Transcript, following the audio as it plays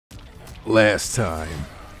Last time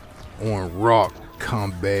on Rock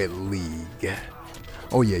Combat League.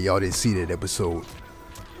 Oh yeah, y'all didn't see that episode.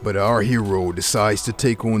 But our hero decides to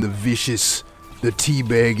take on the vicious, the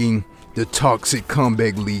teabagging, the toxic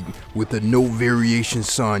Combat League with the no variation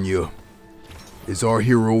Sonya. Is our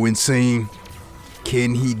hero insane?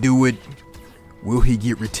 Can he do it? Will he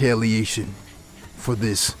get retaliation for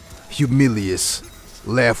this humilious,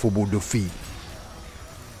 laughable defeat?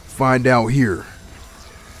 Find out here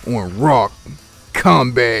on Rock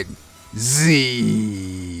Combat Z.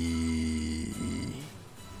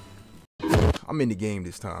 I'm in the game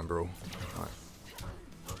this time, bro. Right.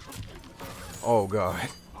 Oh god,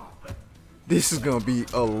 this is gonna be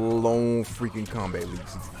a long freaking Combat League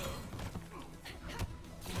season.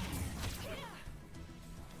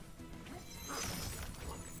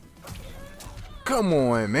 Come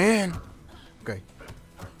on, man. Okay,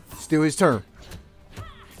 still his turn.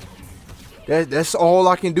 That's all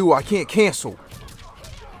I can do. I can't cancel.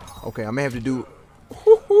 Okay, I may have to do.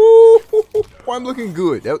 Boy, I'm looking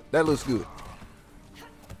good. That looks good.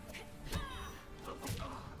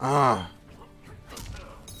 I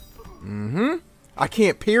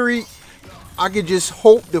can't parry. I could just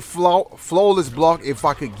hope the flawless block if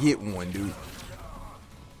I could get one, dude.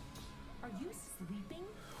 Are you sleeping?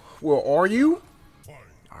 Well, are you?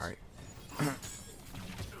 All right.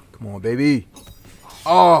 Come on, baby.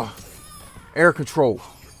 Oh. Air control.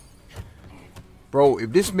 Bro,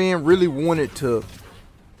 if this man really wanted to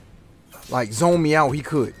like zone me out, he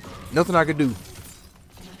could. Nothing I could do.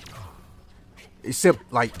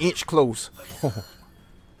 Except like inch close.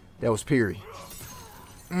 That was parry.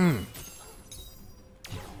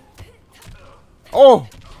 Oh!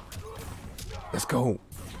 Let's go.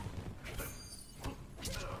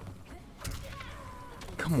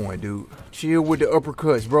 Come on, dude. Chill with the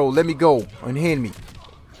uppercuts, bro. Let me go. Unhand me.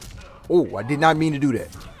 Oh, I did not mean to do that.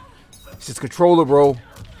 It's his controller, bro.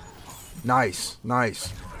 Nice,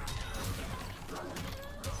 nice.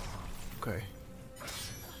 Okay.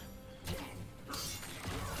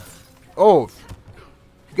 Oh,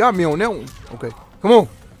 you got me on that one. Okay, come on.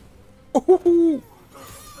 Ooh.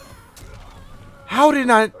 How did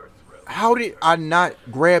I not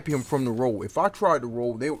grab him from the roll? If I tried to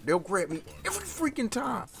roll, they'll grab me every freaking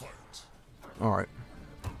time. All right.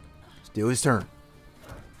 Still his turn.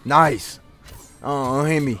 Nice.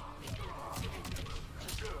 Unhand me.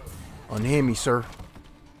 Unhand me, sir.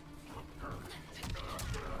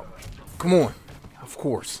 Come on. Of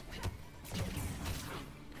course.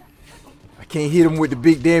 I can't hit him with the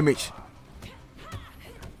big damage.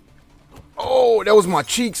 Oh, that was my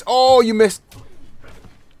cheeks. Oh, you missed.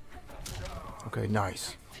 Okay,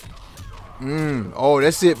 nice. Oh,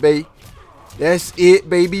 that's it, baby. That's it,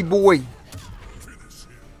 baby boy.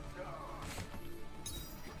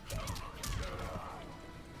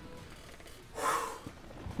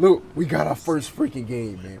 Look, we got our first freaking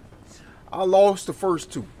game, man. I lost the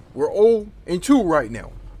first two. We're 0-2 right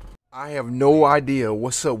now. I have no idea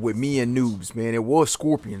what's up with me and Noobs, man. It was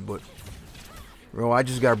Scorpion, but bro, I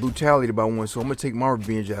just got brutality by one, so I'm gonna take my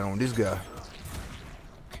revenge out on this guy.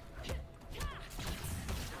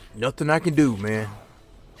 Nothing I can do, man.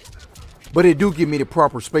 But it do give me the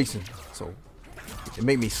proper spacing, so it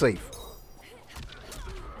make me safe.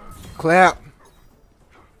 Clap.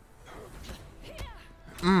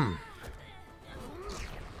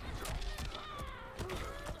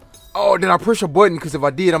 Oh, did I push a button? Because if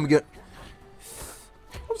I did, I'm gonna get.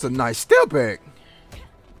 That was a nice step back.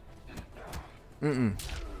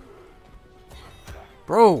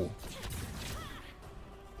 Bro.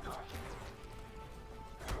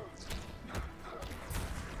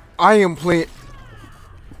 I am playing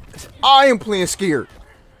scared.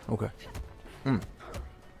 Okay.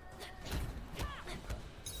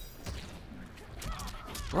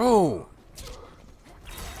 Bro.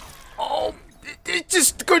 Oh, it's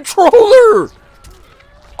just the controller.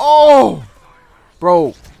 Oh.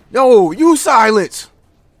 Bro. No, you silence.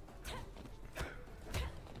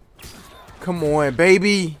 Come on,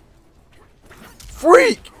 baby.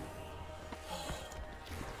 Freak.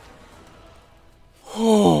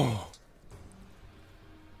 Oh.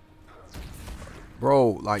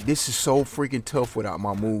 Bro, like this is so freaking tough without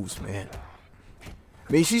my moves, man.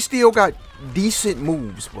 I mean, she still got decent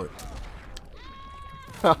moves, but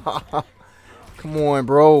come on,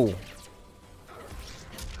 bro.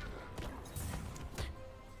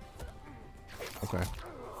 Okay,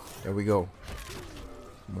 there we go.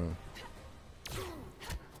 Come on.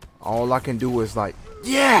 All I can do is like,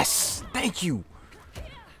 yes, thank you.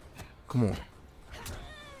 Come on.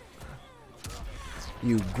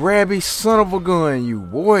 You grabby son of a gun, you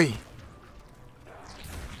boy.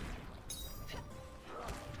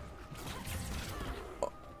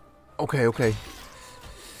 Okay, okay.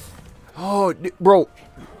 Oh, bro.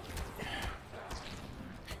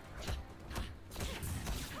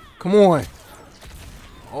 Come on.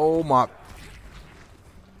 Oh, my.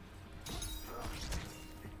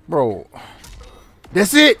 Bro.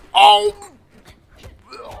 That's it. Oh.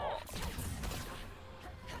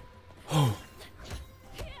 Oh.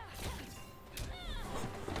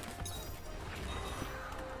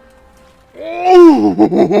 Oh.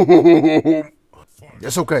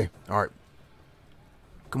 That's okay. All right.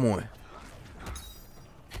 Come on.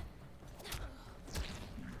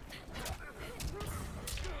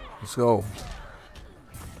 Let's go.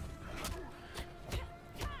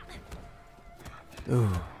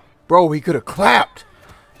 Ugh. Bro, he could have clapped.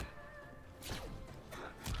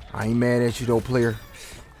 I ain't mad at you though, player.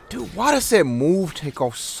 Dude, why does that move take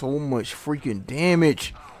off so much freaking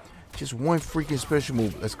damage? Just one freaking special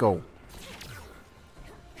move. Let's go.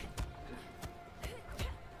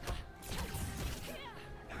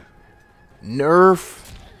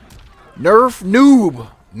 Nerf. Nerf Noob.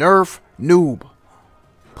 Nerf Noob.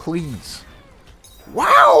 Please.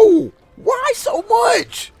 Wow. Why so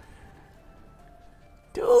much?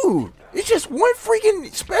 Dude, it's just one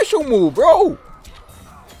freaking special move, bro.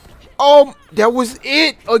 That was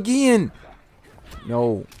it again.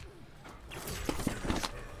 No.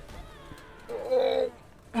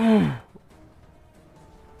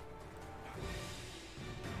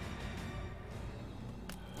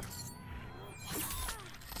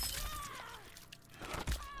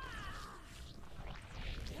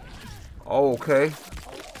 Oh, okay.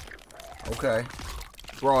 Okay.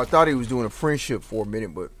 Bro, I thought he was doing a friendship for a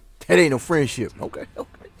minute, but that ain't no friendship. Okay,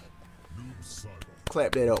 okay.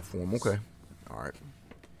 Clap that up for him. Okay. Alright.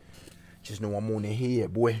 Just know I'm on the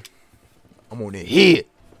head, boy. I'm on the head.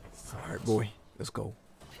 Alright, boy. Let's go.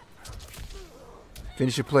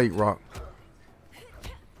 Finish your plate, Rock.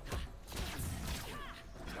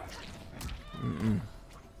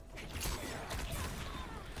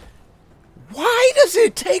 Why does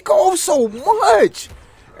it take off so much?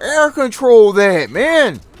 Air control that,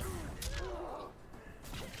 man.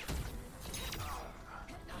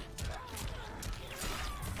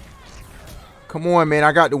 Come on, man.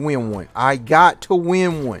 I got to win one. I got to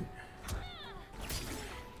win one.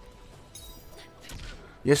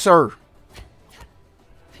 Yes, sir.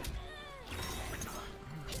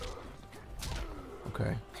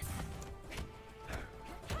 Okay.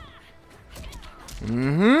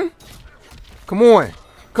 Mm-hmm. Come on.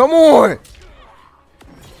 Come on.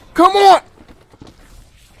 Come on.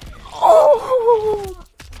 Oh.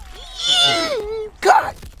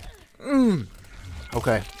 God.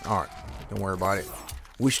 Okay. All right. Don't worry about it.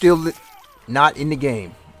 We're still not in the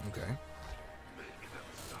game. Okay.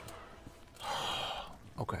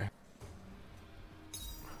 Okay.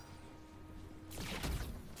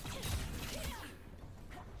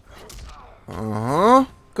 Uh-huh.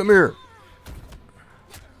 Come here.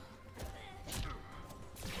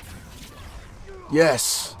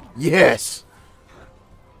 Yes. Yes.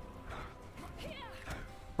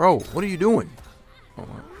 Bro, what are you doing? Oh,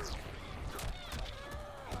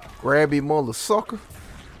 grabby mother sucker.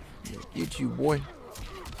 Get you, boy.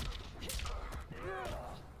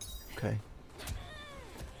 Okay.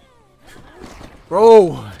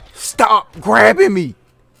 Bro, stop grabbing me.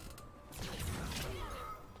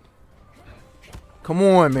 Come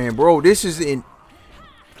on, man, bro. This is in.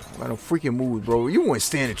 I got no freaking moves, bro. You wouldn't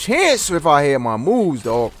stand a chance if I had my moves,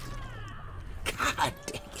 dog. God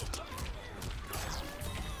dang it.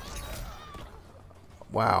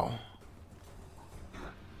 Wow.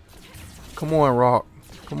 Come on, Rock.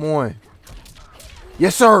 Come on.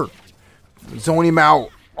 Yes, sir. Zone him out.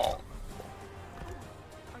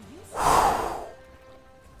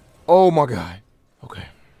 Oh, my God. Okay.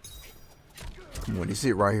 Come on, this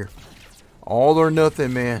is it right here. All or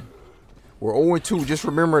nothing, man. We're 0-2. Just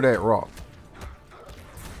remember that, Rock.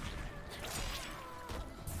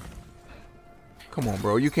 Come on,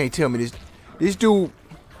 bro. You can't tell me this. This dude.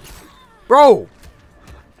 Bro.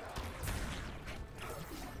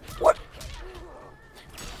 What?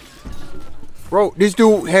 Bro, this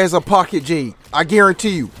dude has a pocket J. I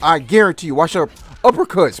guarantee you. I guarantee you. Watch your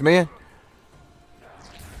uppercuts, man.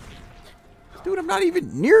 Dude, I'm not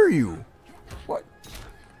even near you. What?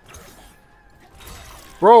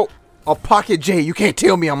 Bro, a pocket J. You can't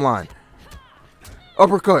tell me I'm lying.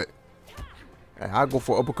 Uppercut. Hey, I'll go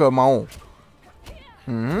for uppercut of my own.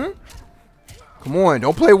 Come on,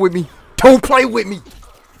 don't play with me. Don't play with me.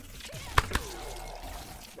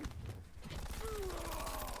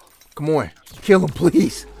 Come on. Kill him,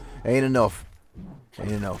 please. Ain't enough.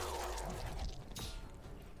 Ain't enough.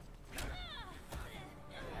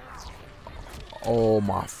 Oh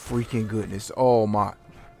my freaking goodness. Oh my.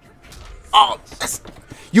 Oh,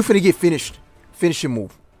 you finna get finished. Finish your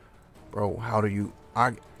move. Bro, how do you...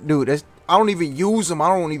 Dude, that's... I don't even use them. I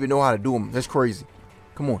don't even know how to do them. That's crazy.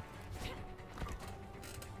 Come on.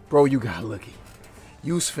 Bro, you got lucky.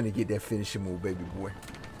 You was finna get that finishing move, baby boy.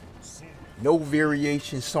 No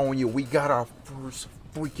variation, Sonya. We got our first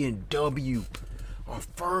freaking W. Our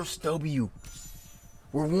first W.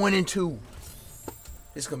 We're 1-2.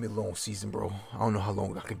 It's gonna be a long season, bro. I don't know how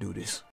long I can do this.